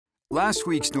Last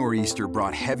week's nor'easter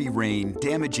brought heavy rain,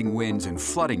 damaging winds, and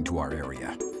flooding to our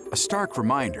area. A stark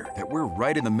reminder that we're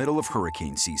right in the middle of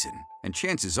hurricane season. And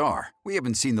chances are, we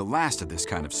haven't seen the last of this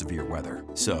kind of severe weather.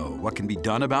 So, what can be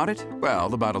done about it?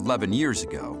 Well, about 11 years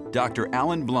ago, Dr.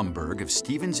 Alan Blumberg of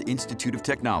Stevens Institute of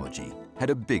Technology had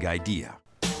a big idea.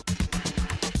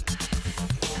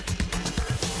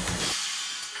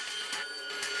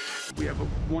 We have a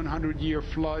 100-year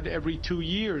flood every 2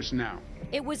 years now.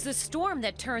 It was the storm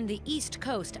that turned the East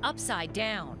Coast upside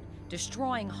down,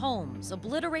 destroying homes,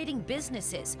 obliterating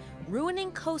businesses,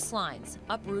 ruining coastlines,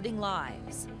 uprooting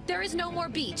lives. There is no more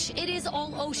beach. It is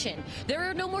all ocean. There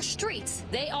are no more streets.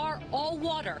 They are all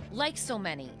water. Like so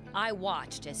many, I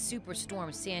watched as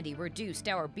Superstorm Sandy reduced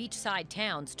our beachside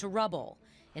towns to rubble.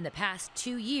 In the past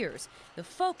 2 years, the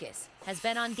focus has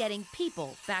been on getting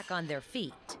people back on their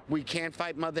feet. We can't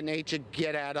fight Mother Nature.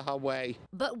 Get out of her way.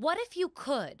 But what if you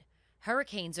could?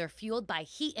 Hurricanes are fueled by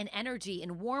heat and energy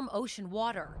in warm ocean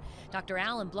water. Dr.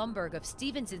 Alan Blumberg of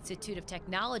Stevens Institute of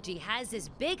Technology has this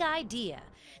big idea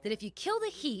that if you kill the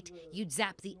heat, you'd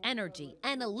zap the energy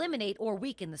and eliminate or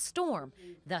weaken the storm,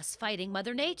 thus fighting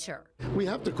Mother Nature. We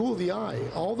have to cool the eye,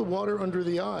 all the water under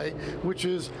the eye, which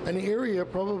is an area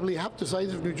probably half the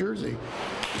size of New Jersey.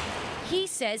 He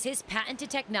says his patented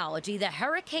technology, the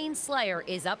Hurricane Slayer,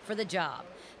 is up for the job.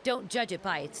 Don't judge it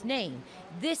by its name.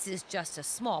 This is just a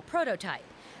small prototype.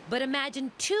 But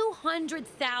imagine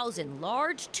 200,000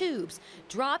 large tubes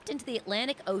dropped into the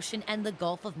Atlantic Ocean and the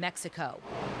Gulf of Mexico.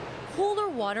 Cooler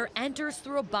water enters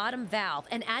through a bottom valve,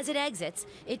 and as it exits,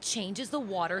 it changes the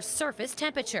water's surface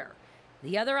temperature.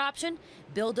 The other option?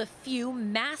 Build a few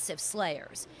massive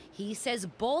slayers. He says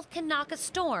both can knock a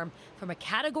storm from a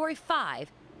Category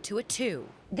 5 to a 2.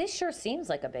 This sure seems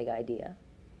like a big idea.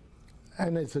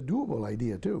 And it's a doable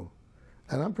idea, too.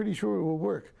 And I'm pretty sure it will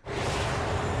work.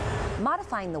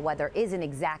 Modifying the weather isn't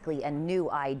exactly a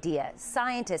new idea.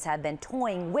 Scientists have been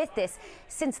toying with this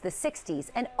since the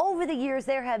 60s, and over the years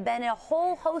there have been a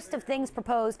whole host of things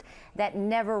proposed that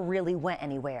never really went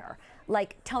anywhere,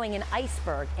 like towing an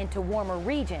iceberg into warmer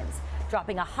regions,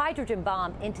 dropping a hydrogen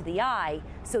bomb into the eye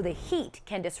so the heat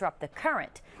can disrupt the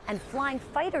current, and flying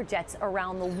fighter jets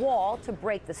around the wall to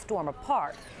break the storm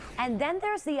apart. And then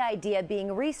there's the idea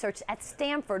being researched at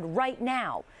Stanford right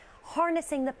now,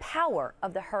 harnessing the power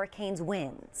of the hurricane's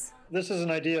winds. This is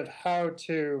an idea of how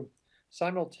to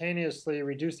simultaneously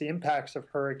reduce the impacts of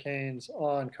hurricanes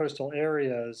on coastal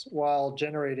areas while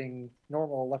generating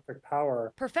normal electric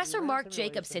power. Professor Mark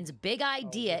Jacobson's big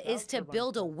idea is to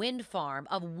build a wind farm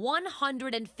of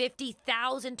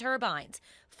 150,000 turbines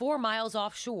 4 miles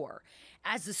offshore.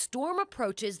 As the storm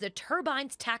approaches, the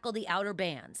turbines tackle the outer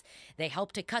bands. They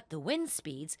help to cut the wind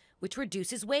speeds, which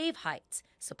reduces wave heights,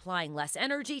 supplying less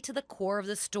energy to the core of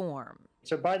the storm.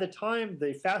 So by the time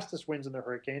the fastest winds in the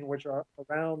hurricane, which are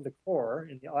around the core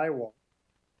in the eye wall,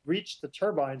 reach the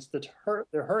turbines, the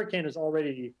hurricane is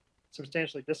already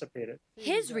substantially dissipated.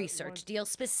 His research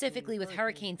deals specifically with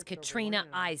hurricanes Katrina,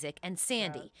 Isaac, and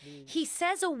Sandy. He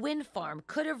says a wind farm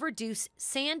could have reduced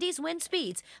Sandy's wind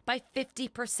speeds by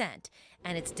 50%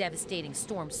 and its devastating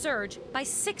storm surge by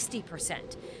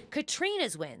 60%.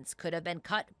 Katrina's winds could have been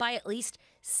cut by at least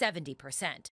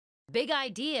 70%. Big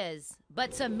ideas,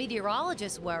 but some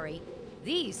meteorologists worry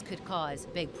these could cause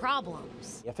big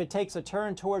problems. If it takes a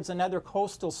turn towards another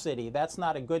coastal city, that's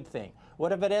not a good thing.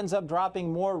 What if it ends up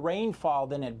dropping more rainfall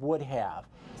than it would have?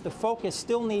 The focus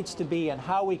still needs to be on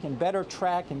how we can better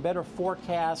track and better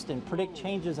forecast and predict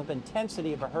changes of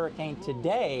intensity of a hurricane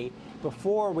today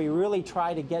before we really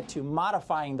try to get to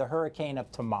modifying the hurricane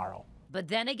of tomorrow. But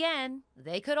then again,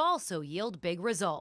 they could also yield big results.